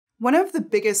One of the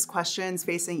biggest questions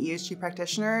facing ESG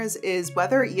practitioners is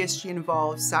whether ESG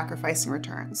involves sacrificing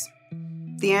returns.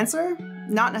 The answer?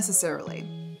 Not necessarily.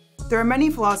 There are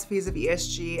many philosophies of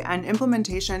ESG, and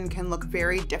implementation can look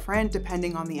very different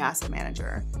depending on the asset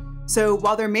manager. So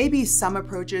while there may be some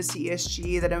approaches to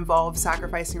ESG that involve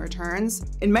sacrificing returns,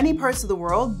 in many parts of the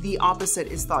world, the opposite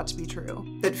is thought to be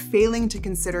true, that failing to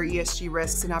consider ESG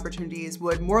risks and opportunities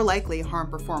would more likely harm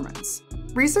performance.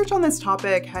 Research on this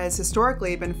topic has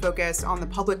historically been focused on the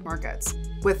public markets,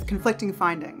 with conflicting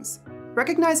findings.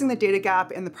 Recognizing the data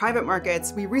gap in the private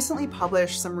markets, we recently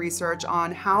published some research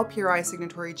on how PRI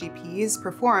signatory GPs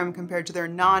perform compared to their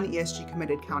non-ESG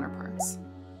committed counterparts.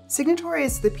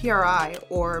 Signatories to the PRI,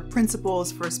 or Principles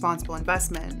for Responsible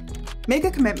Investment, make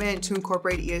a commitment to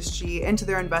incorporate ESG into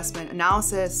their investment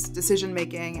analysis,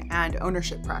 decision-making, and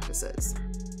ownership practices.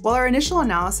 While our initial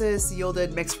analysis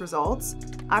yielded mixed results,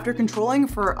 after controlling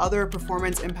for other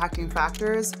performance-impacting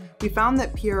factors, we found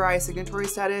that PRI signatory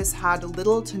status had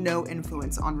little to no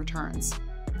influence on returns.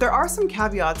 There are some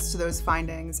caveats to those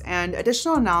findings, and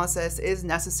additional analysis is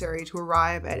necessary to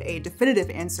arrive at a definitive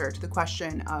answer to the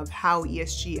question of how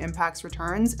ESG impacts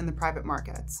returns in the private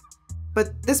markets.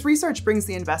 But this research brings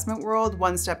the investment world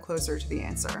one step closer to the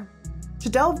answer. To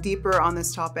delve deeper on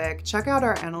this topic, check out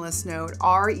our analyst note,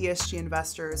 Are ESG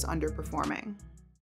Investors Underperforming?